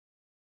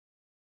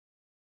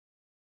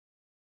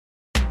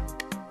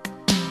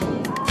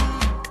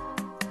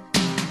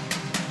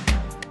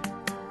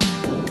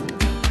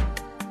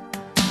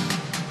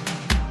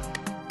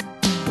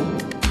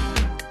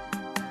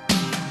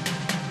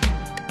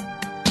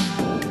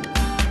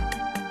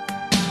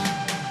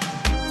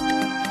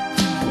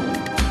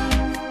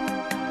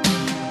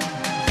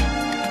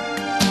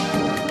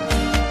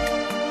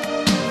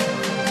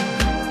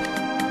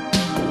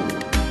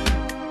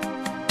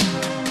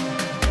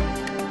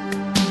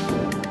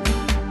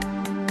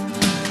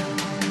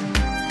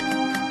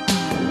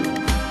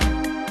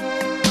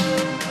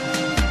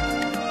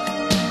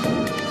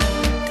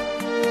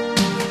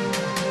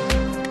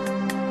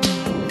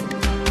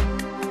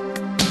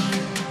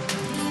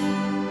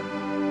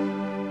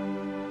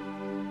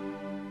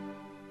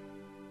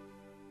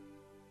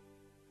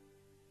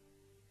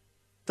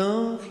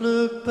Don't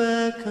look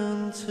back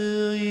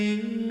until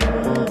you've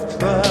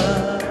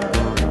tried.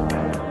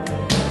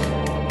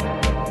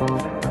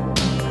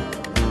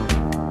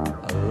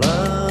 I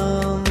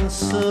learned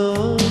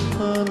so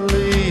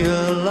openly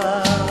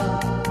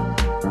alive.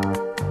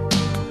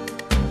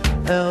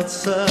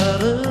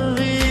 Outside of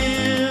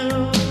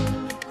you,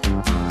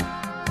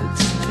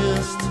 it's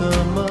just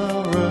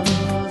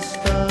tomorrow's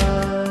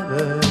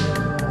Friday.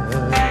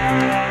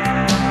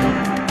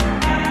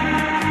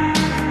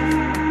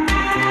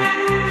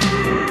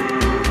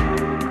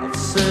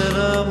 Said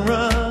I'm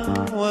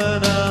right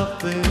when I've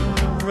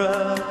been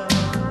right.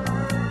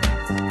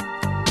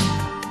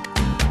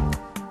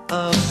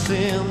 I've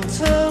seen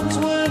times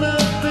when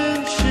I've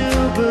been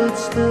chill, but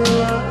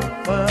still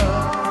I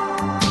fight.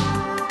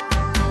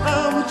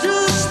 I'm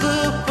just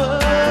the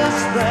bus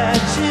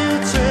that you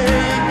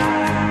take.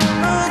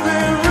 Are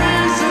there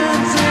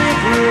reasons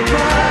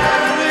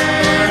everybody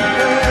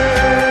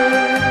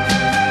bears?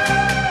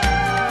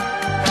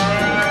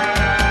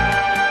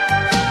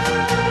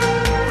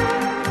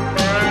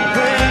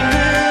 They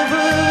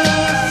never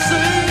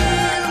seem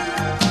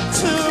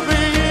to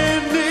be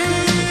in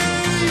need.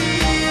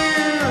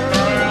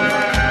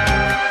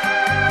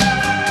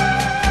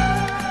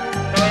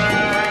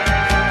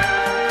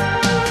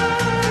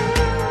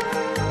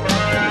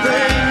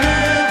 They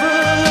never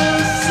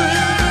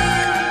seem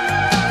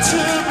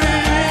to be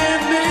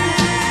in need.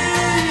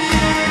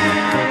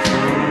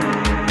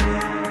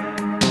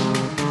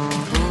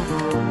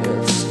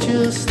 It's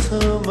just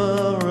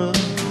tomorrow's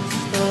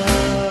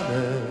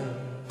Friday.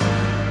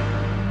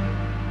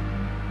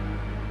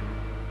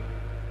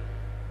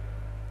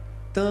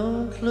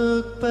 Don't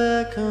look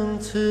back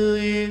until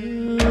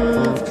you've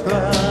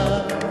tried.